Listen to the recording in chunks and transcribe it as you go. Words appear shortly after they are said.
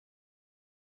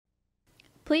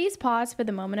Please pause for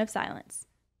the moment of silence.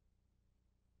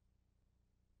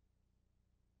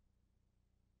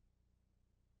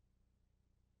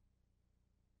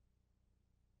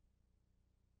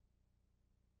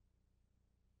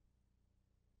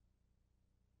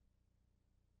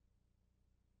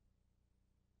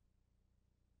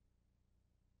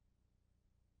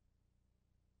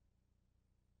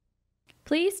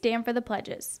 Please stand for the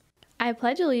pledges. I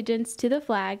pledge allegiance to the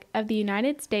flag of the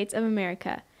United States of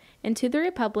America and to the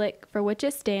republic for which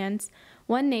it stands,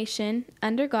 one nation,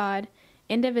 under God,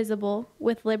 indivisible,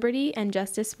 with liberty and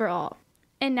justice for all.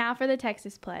 And now for the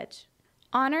Texas Pledge.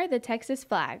 Honor the Texas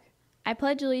flag. I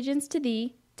pledge allegiance to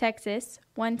thee, Texas,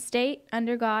 one state,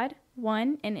 under God,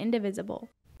 one and indivisible.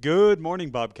 Good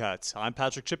morning, Bobcats. I'm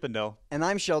Patrick Chippendale. And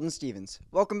I'm Sheldon Stevens.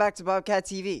 Welcome back to Bobcat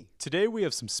TV. Today we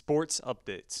have some sports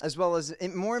updates, as well as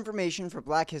more information for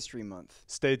Black History Month.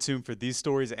 Stay tuned for these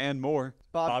stories and more.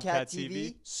 Bobcat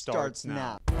TV starts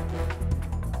now.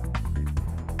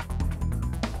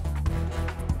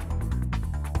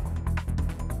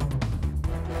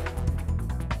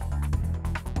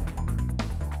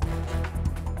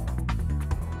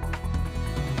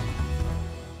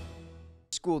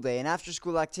 School day and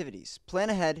after-school activities.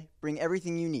 Plan ahead, bring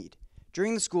everything you need.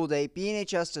 During the school day,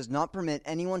 BNHS does not permit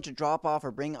anyone to drop off or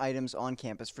bring items on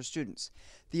campus for students.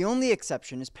 The only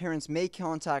exception is parents may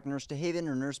contact Nurse DeHaven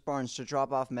or Nurse Barnes to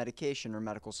drop off medication or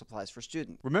medical supplies for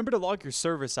students. Remember to log your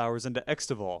service hours into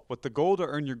Extival with the goal to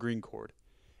earn your green cord.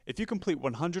 If you complete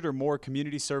 100 or more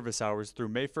community service hours through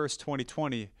May 1st,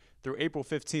 2020 through April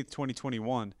 15th,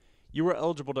 2021, you are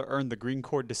eligible to earn the green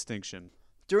cord distinction.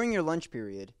 During your lunch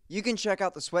period, you can check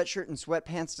out the sweatshirt and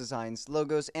sweatpants designs,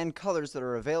 logos, and colors that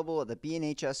are available at the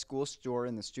BNHS school store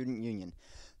in the Student Union.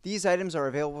 These items are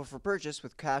available for purchase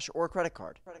with cash or credit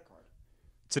card.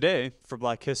 Today, for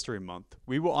Black History Month,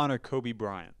 we will honor Kobe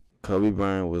Bryant. Kobe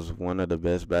Bryant was one of the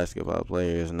best basketball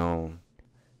players known.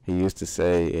 He used to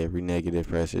say every negative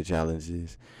pressure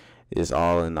challenges is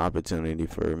all an opportunity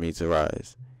for me to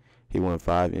rise. He won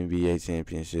 5 NBA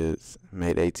championships,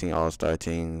 made 18 All-Star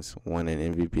teams, won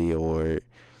an MVP award,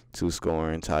 2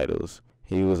 scoring titles.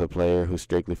 He was a player who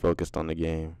strictly focused on the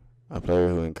game, a player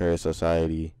who encouraged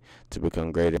society to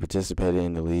become greater, participated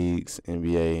in the league's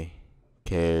NBA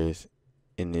Cares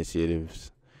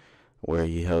initiatives, where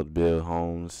he helped build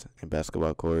homes and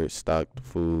basketball courts, stocked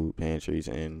food pantries,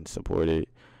 and supported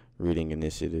reading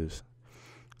initiatives.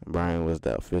 Bryant was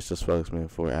the official spokesman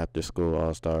for After School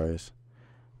All-Stars,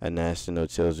 a national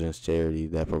children's charity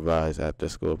that provides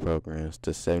after-school programs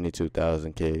to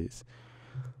 72,000 kids.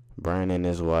 Bryant and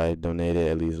his wife donated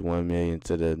at least $1 million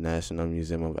to the National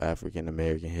Museum of African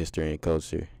American History and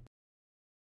Culture.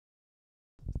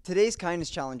 Today's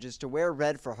kindness challenge is to wear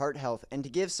red for heart health and to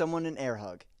give someone an air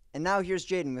hug. And now here's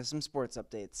Jaden with some sports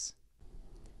updates.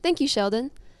 Thank you, Sheldon.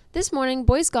 This morning,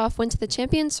 boys golf went to the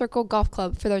Champions Circle Golf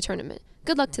Club for their tournament.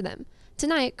 Good luck to them.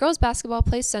 Tonight, girls basketball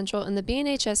plays Central in the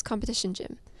BNHS competition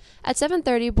gym. At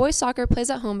 7:30, boys soccer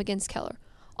plays at home against Keller.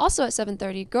 Also at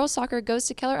 7:30, girls soccer goes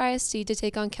to Keller ISD to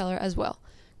take on Keller as well.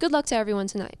 Good luck to everyone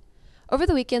tonight. Over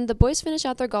the weekend, the boys finish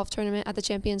out their golf tournament at the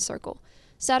Champions Circle.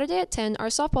 Saturday at 10, our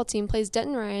softball team plays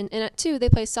Denton Ryan, and at 2, they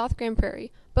play South Grand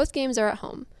Prairie. Both games are at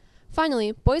home.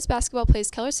 Finally, boys basketball plays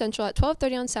Keller Central at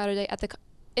 12:30 on Saturday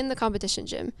in the competition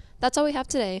gym. That's all we have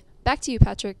today. Back to you,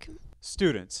 Patrick.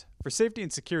 Students, for safety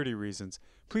and security reasons,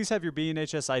 please have your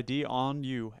BNHS ID on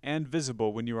you and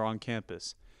visible when you are on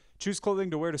campus. Choose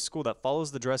clothing to wear to school that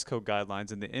follows the dress code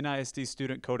guidelines in the NISD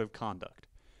Student Code of Conduct.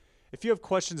 If you have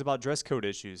questions about dress code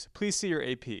issues, please see your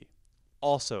AP.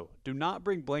 Also, do not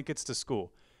bring blankets to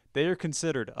school. They are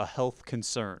considered a health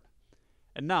concern.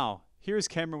 And now, here's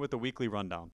Cameron with the weekly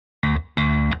rundown.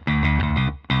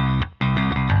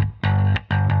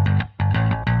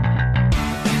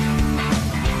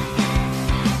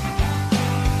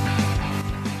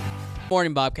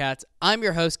 Morning, Bobcats. I'm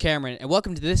your host, Cameron, and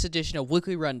welcome to this edition of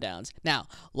Weekly Rundowns. Now,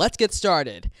 let's get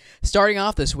started. Starting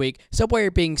off this week, Subway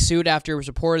are being sued after it was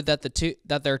reported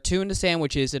that their tuna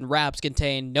sandwiches and wraps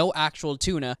contain no actual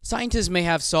tuna. Scientists may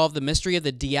have solved the mystery of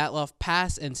the Dyatlov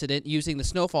Pass incident using the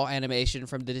snowfall animation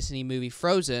from the Disney movie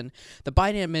Frozen. The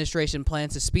Biden administration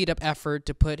plans to speed up effort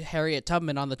to put Harriet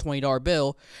Tubman on the $20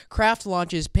 bill. Kraft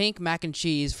launches pink mac and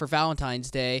cheese for Valentine's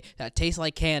Day that tastes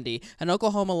like candy. An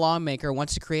Oklahoma lawmaker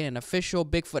wants to create an official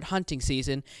Bigfoot hunting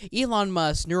season. Elon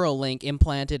Musk's Neuralink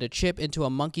implanted a chip into a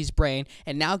monkey's brain,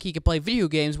 and now he can play video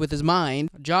games with his mind.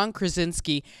 John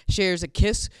Krasinski shares a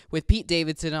kiss with Pete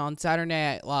Davidson on Saturday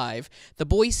Night Live. The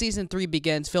Boys Season 3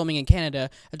 begins filming in Canada.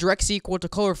 A direct sequel to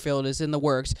Cloverfield is in the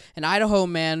works. An Idaho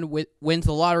man wins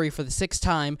the lottery for the 6th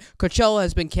time. Coachella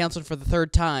has been canceled for the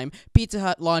 3rd time. Pizza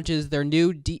Hut launches their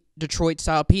new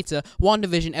Detroit-style pizza.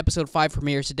 WandaVision Episode 5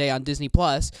 premieres today on Disney+.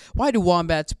 Why do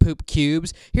wombats poop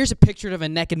cubes? Here's a picture of a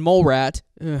naked mole rat.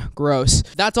 Ugh, gross.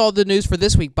 That's all the news for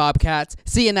this week, Bobcats.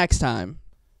 See you next time.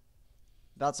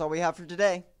 That's all we have for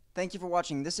today. Thank you for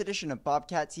watching this edition of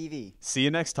Bobcat TV. See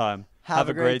you next time. Have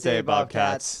a great day,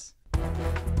 Bobcats.